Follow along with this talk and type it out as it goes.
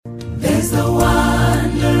is the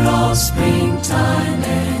wonder of springtime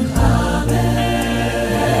and harvest.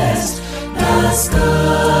 The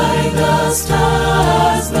sky, the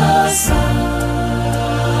stars, the sun.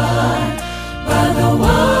 By the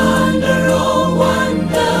wonder of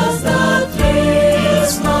wonders that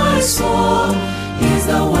thrills my soul is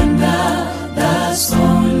the wonder that's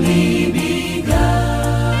only begun.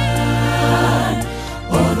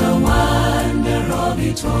 Oh, the wonder of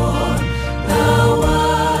it all, the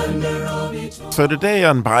wonder of it all. So today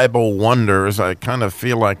on Bible Wonders, I kind of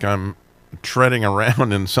feel like I'm treading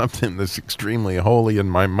around in something that's extremely holy in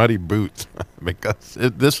my muddy boots because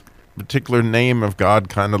this particular name of God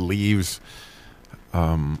kind of leaves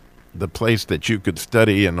the place that you could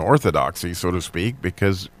study in orthodoxy, so to speak,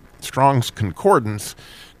 because Strong's Concordance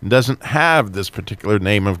doesn't have this particular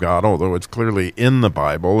name of God, although it's clearly in the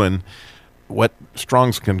Bible. And what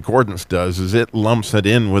Strong's Concordance does is it lumps it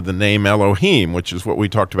in with the name Elohim, which is what we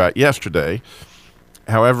talked about yesterday.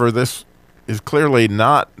 However, this is clearly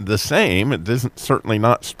not the same. It isn't certainly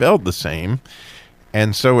not spelled the same.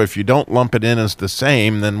 And so if you don't lump it in as the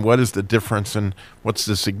same, then what is the difference and what's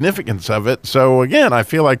the significance of it? So again, I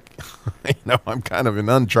feel like I'm kind of in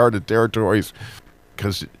uncharted territories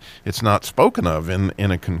because it's not spoken of in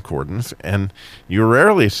a concordance. And you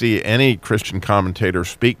rarely see any Christian commentator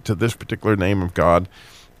speak to this particular name of God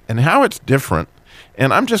and how it's different.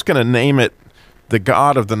 And I'm just going to name it the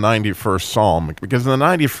God of the 91st Psalm, because in the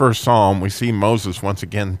 91st Psalm, we see Moses once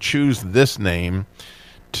again choose this name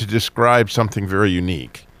to describe something very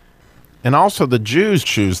unique. And also the Jews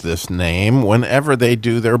choose this name whenever they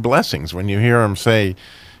do their blessings. When you hear them say,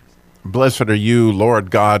 "Blessed are you,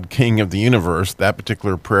 Lord God, King of the universe," that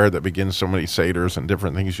particular prayer that begins so many seders and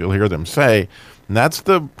different things you'll hear them say, and that's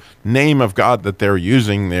the name of God that they're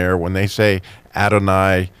using there when they say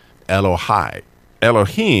Adonai Elohai.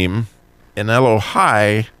 Elohim and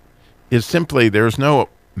Elohai is simply, there's no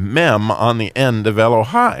mem on the end of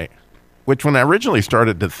Elohai. Which when I originally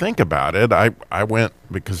started to think about it, I went,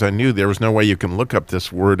 because I knew there was no way you can look up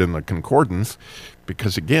this word in the concordance,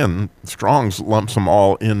 because again, Strong's lumps them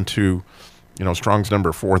all into, Strong's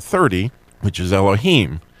number 430, which is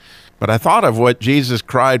Elohim. But I thought of what Jesus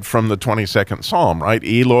cried from the 22nd Psalm, right?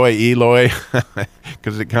 Eloi, Eloi,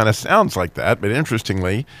 because it kind of sounds like that. But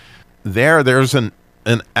interestingly, there's an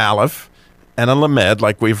Aleph and a Lamed,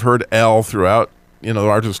 like we've heard El throughout,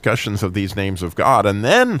 our discussions of these names of God. And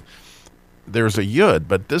then there's a Yud,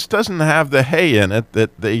 but this doesn't have the Hey in it that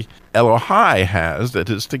the Elohai has. That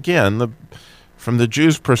is, again, from the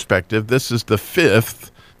Jews' perspective, this is the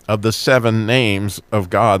fifth of the 7 names of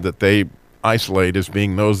God that they isolate as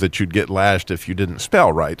being those that you'd get lashed if you didn't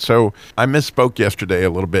spell right. So I misspoke yesterday a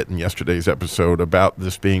little bit in yesterday's episode about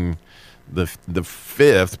this being the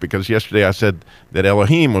fifth, because yesterday I said that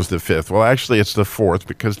Elohim was the fifth. Well, actually, it's the fourth,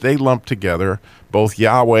 because they lump together both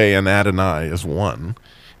Yahweh and Adonai as one.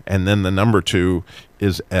 And then the number 2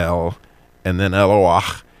 is El, and then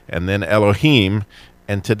Eloach, and then Elohim,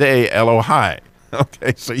 and today Elohai.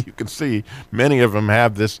 Okay, so you can see many of them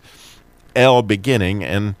have this El beginning,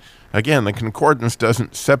 and again, the concordance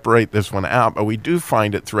doesn't separate this one out, but we do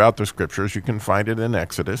find it throughout the scriptures. You can find it in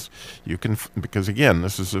Exodus. Because again,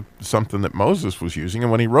 this is something that Moses was using, and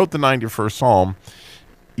when he wrote the 91st Psalm,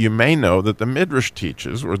 you may know that the Midrash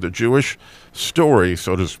teaches, or the Jewish story,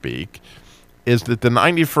 so to speak, is that the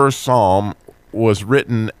 91st Psalm was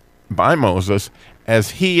written by Moses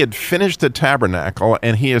as he had finished the tabernacle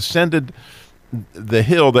and he ascended the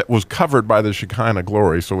hill that was covered by the Shekinah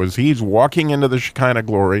glory. So as he's walking into the Shekinah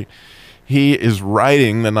glory, he is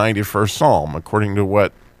writing the 91st Psalm, according to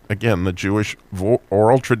what, again, the Jewish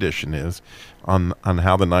oral tradition is on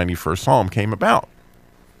how the 91st Psalm came about.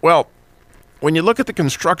 Well, when you look at the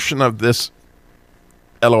construction of this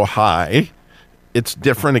Elohai, it's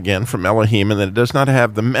different again from Elohim in that it does not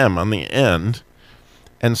have the mem on the end.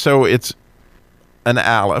 And so it's an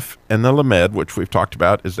Aleph, and the Lamed, which we've talked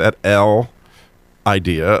about, is that El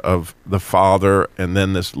idea of the Father, and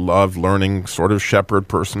then this love, learning sort of shepherd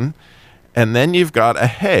person. And then you've got a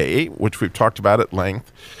Hey, which we've talked about at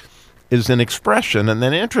length, is an expression. And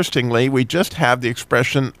then interestingly, we just have the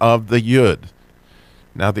expression of the Yud.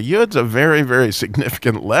 Now, the Yud's a very, very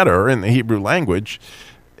significant letter in the Hebrew language.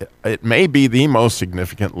 It may be the most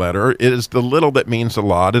significant letter. It is the little that means a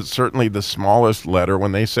lot. It's certainly the smallest letter.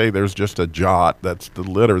 When they say there's just a jot, that's the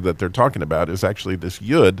letter that they're talking about, is actually this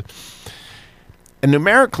Yud. And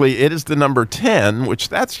numerically, it is the number 10, which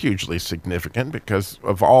that's hugely significant because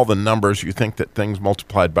of all the numbers, you think that things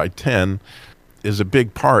multiplied by 10 is a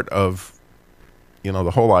big part of,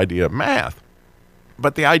 the whole idea of math.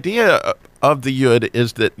 But the idea of the Yud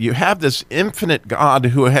is that you have this infinite God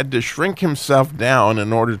who had to shrink himself down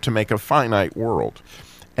in order to make a finite world.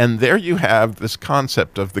 And there you have this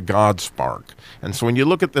concept of the God spark. And so when you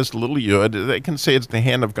look at this little Yud, they can say it's the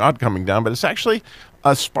hand of God coming down, but it's actually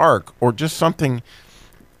a spark, or just something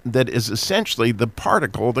that is essentially the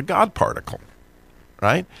particle, the God particle,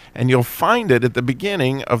 right? And you'll find it at the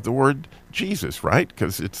beginning of the word Jesus, right?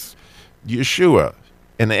 Because it's Yeshua.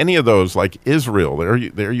 And any of those, like Israel,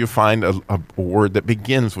 there you find a word that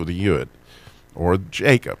begins with a Yud, or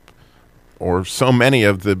Jacob, or so many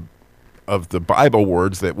of the Bible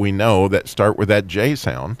words that we know that start with that J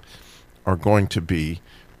sound are going to be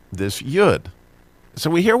this Yud.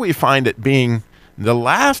 So here we find it being the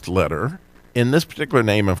last letter in this particular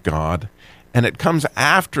name of God, and it comes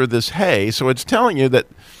after this Hey, so it's telling you that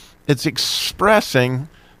it's expressing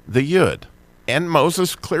the Yud. And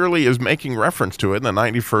Moses clearly is making reference to it in the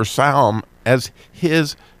 91st Psalm as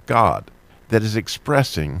his God that is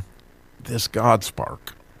expressing this God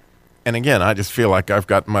spark. And again, I just feel like I've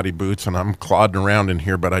got muddy boots and I'm clodding around in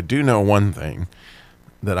here, but I do know one thing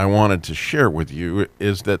that I wanted to share with you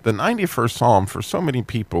is that the 91st Psalm for so many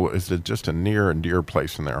people is just a near and dear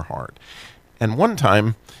place in their heart. And one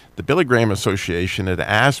time, the Billy Graham Association had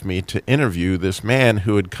asked me to interview this man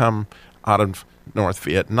who had come out of North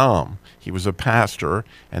Vietnam. He was a pastor,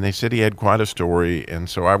 and they said he had quite a story, and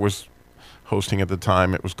so I was hosting at the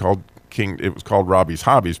time. It was called Robbie's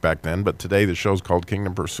Hobbies back then, but today the show's called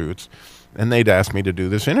Kingdom Pursuits, and they'd asked me to do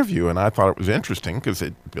this interview, and I thought it was interesting because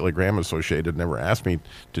Billy Graham Associated never asked me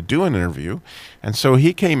to do an interview, and so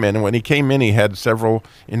he came in, and when he came in, he had several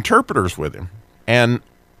interpreters with him, and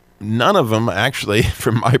none of them actually,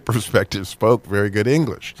 from my perspective, spoke very good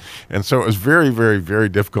English. And so it was very, very, very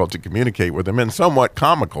difficult to communicate with him, and somewhat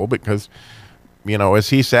comical because, you know,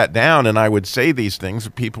 as he sat down and I would say these things,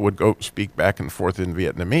 people would go speak back and forth in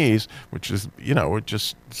Vietnamese, which is, you know, it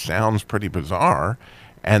just sounds pretty bizarre.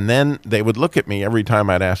 And then they would look at me every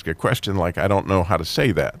time I'd ask a question like, I don't know how to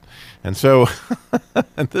say that. And so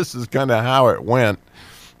and this is kind of how it went.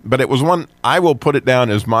 But it was one, I will put it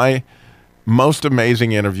down as my most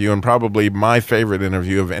amazing interview and probably my favorite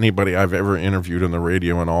interview of anybody I've ever interviewed on the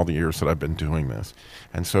radio in all the years that I've been doing this.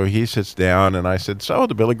 And so he sits down and I said, so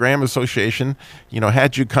the Billy Graham Association, you know,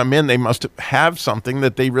 had you come in, they must have something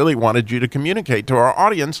that they really wanted you to communicate to our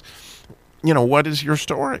audience. You know, what is your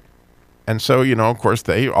story? And so, you know, of course,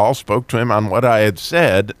 they all spoke to him on what I had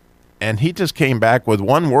said, and he just came back with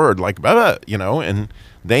one word, like, blah, you know, and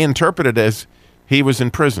they interpreted it as he was in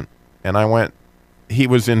prison. And I went, he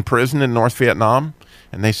was in prison in North Vietnam?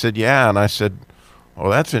 And they said, yeah. And I said, oh,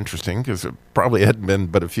 that's interesting, because it probably hadn't been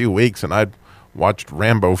but a few weeks, and I'd watched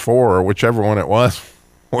Rambo 4 or whichever one it was,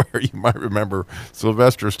 where you might remember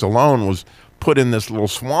Sylvester Stallone was put in this little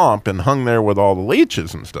swamp and hung there with all the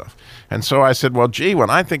leeches and stuff. And so I said, well, gee, when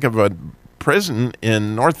I think of a prison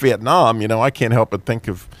in North Vietnam, you know, I can't help but think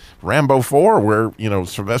of Rambo 4, where, you know,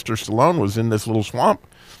 Sylvester Stallone was in this little swamp.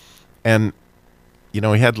 And you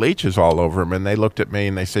know, he had leeches all over him, and they looked at me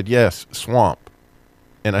and they said, yes, swamp.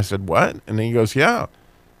 And I said, what? And he goes, yeah,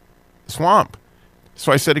 swamp.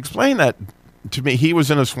 So I said, explain that to me. He was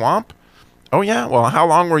in a swamp? Oh, yeah. Well, how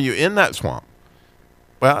long were you in that swamp?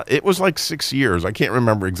 Well, it was like 6 years. I can't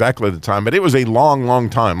remember exactly the time, but it was a long, long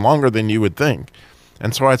time, longer than you would think.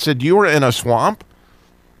 And so I said, you were in a swamp?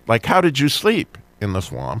 Like, how did you sleep in the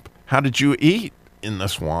swamp? How did you eat in the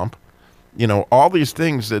swamp? You know, all these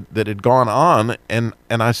things that had gone on, and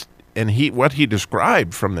what he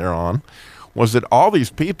described from there on was that all these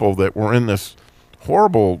people that were in this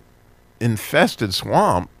horrible infested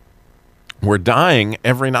swamp were dying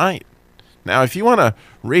every night. Now, if you want to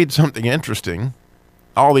read something interesting,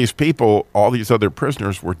 all these people, all these other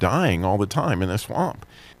prisoners were dying all the time in the swamp.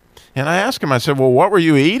 And I asked him, I said, well, what were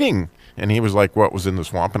you eating? And he was like, what was in the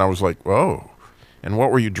swamp? And I was like, whoa. And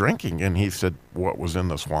what were you drinking? And he said, what was in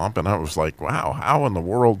the swamp? And I was like, wow, how in the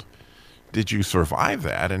world did you survive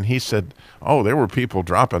that? And he said, oh, there were people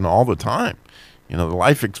dropping all the time. You know, the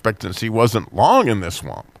life expectancy wasn't long in this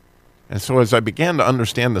swamp. And so as I began to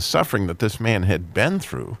understand the suffering that this man had been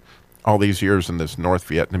through all these years in this North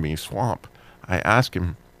Vietnamese swamp, I asked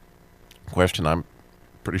him a question I'm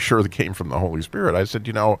pretty sure that came from the Holy Spirit. I said,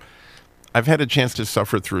 you know, I've had a chance to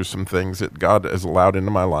suffer through some things that God has allowed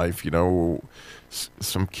into my life, you know,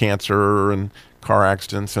 some cancer and car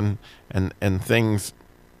accidents and things,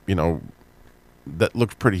 you know, that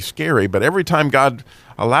looked pretty scary. But every time God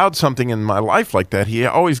allowed something in my life like that, he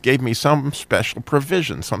always gave me some special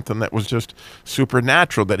provision, something that was just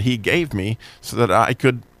supernatural that he gave me so that I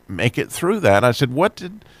could make it through that. I said, what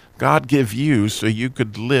did God give you so you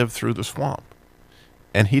could live through the swamp?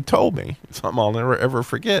 And he told me something I'll never ever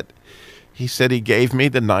forget. He said he gave me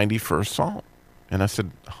the 91st Psalm. And I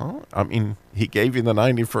said, huh? I mean, he gave you the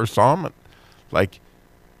 91st Psalm? Like,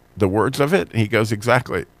 the words of it? He goes,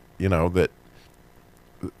 exactly. You know, that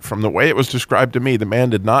from the way it was described to me, the man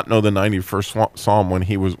did not know the 91st Psalm when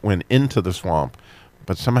he went into the swamp.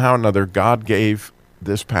 But somehow or another, God gave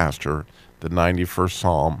this pastor the 91st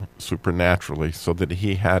Psalm supernaturally so that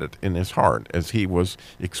he had it in his heart as he was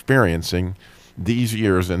experiencing these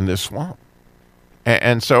years in this swamp.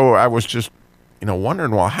 And so I was just,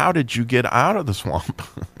 wondering, well, how did you get out of the swamp?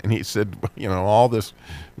 And he said, all this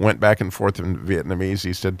went back and forth in Vietnamese.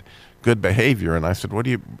 He said, good behavior. And I said, what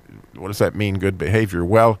does that mean, good behavior?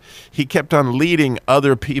 Well, he kept on leading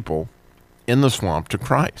other people in the swamp to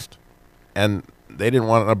Christ. And they didn't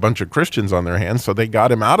want a bunch of Christians on their hands, so they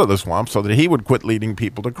got him out of the swamp so that he would quit leading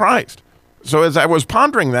people to Christ. So as I was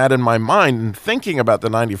pondering that in my mind and thinking about the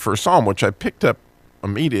 91st Psalm, which I picked up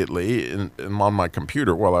immediately on my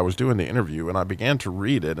computer while I was doing the interview, and I began to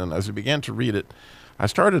read it. And as I began to read it, I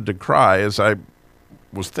started to cry as I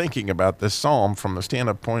was thinking about this psalm from the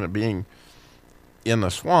standpoint of being in the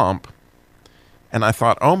swamp. And I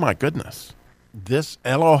thought, oh my goodness, this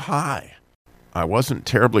Elohai. I wasn't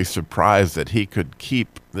terribly surprised that he could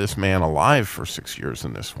keep this man alive for 6 years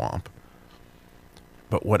in this swamp.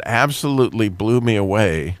 But what absolutely blew me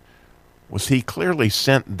away was he clearly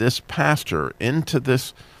sent this pastor into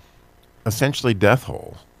this essentially death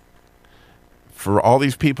hole for all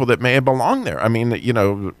these people that may have belonged there. I mean,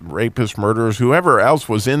 rapists, murderers, whoever else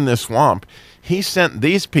was in this swamp, he sent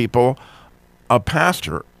these people a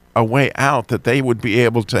pastor, a way out that they would be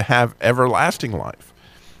able to have everlasting life.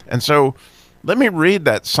 And so let me read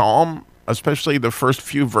that psalm, especially the first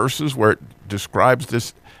few verses where it describes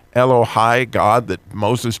this Elohai, God, that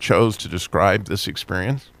Moses chose to describe this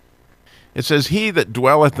experience. It says, he that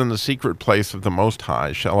dwelleth in the secret place of the Most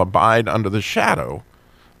High shall abide under the shadow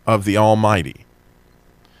of the Almighty.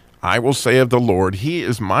 I will say of the Lord, he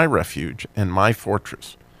is my refuge and my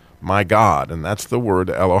fortress, my God. And that's the word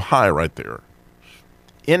Elohai right there.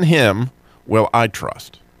 In him will I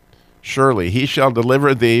trust. Surely he shall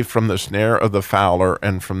deliver thee from the snare of the fowler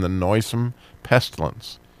and from the noisome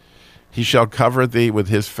pestilence. He shall cover thee with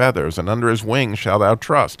his feathers, and under his wings shalt thou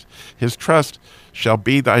trust. His trust shall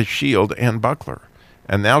be thy shield and buckler.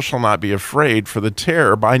 And thou shalt not be afraid for the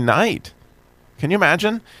terror by night. Can you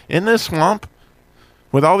imagine? In this swamp,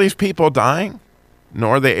 with all these people dying,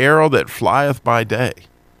 nor the arrow that flieth by day,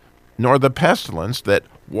 nor the pestilence that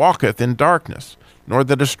walketh in darkness, nor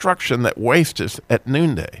the destruction that wasteth at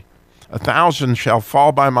noonday. 1,000 shall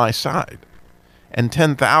fall by my side, and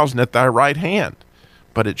 10,000 at thy right hand,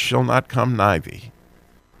 but it shall not come nigh thee.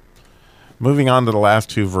 Moving on to the last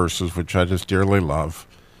two verses, which I just dearly love.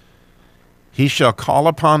 He shall call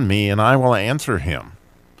upon me, and I will answer him.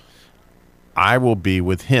 I will be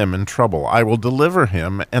with him in trouble. I will deliver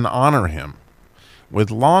him and honor him.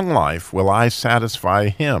 With long life will I satisfy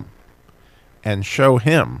him and show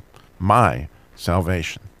him my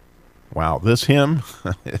salvation. Wow, this hymn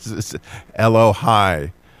is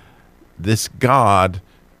Elohai, this God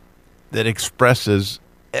that expresses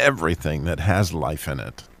everything that has life in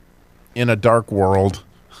it. In a dark world,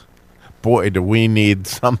 boy, do we need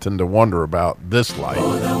something to wonder about this life.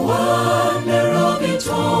 Oh, the wonder of it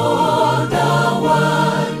all, the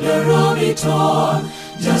wonder of it all,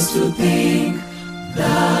 just to think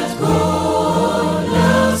that God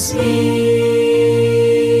loves me.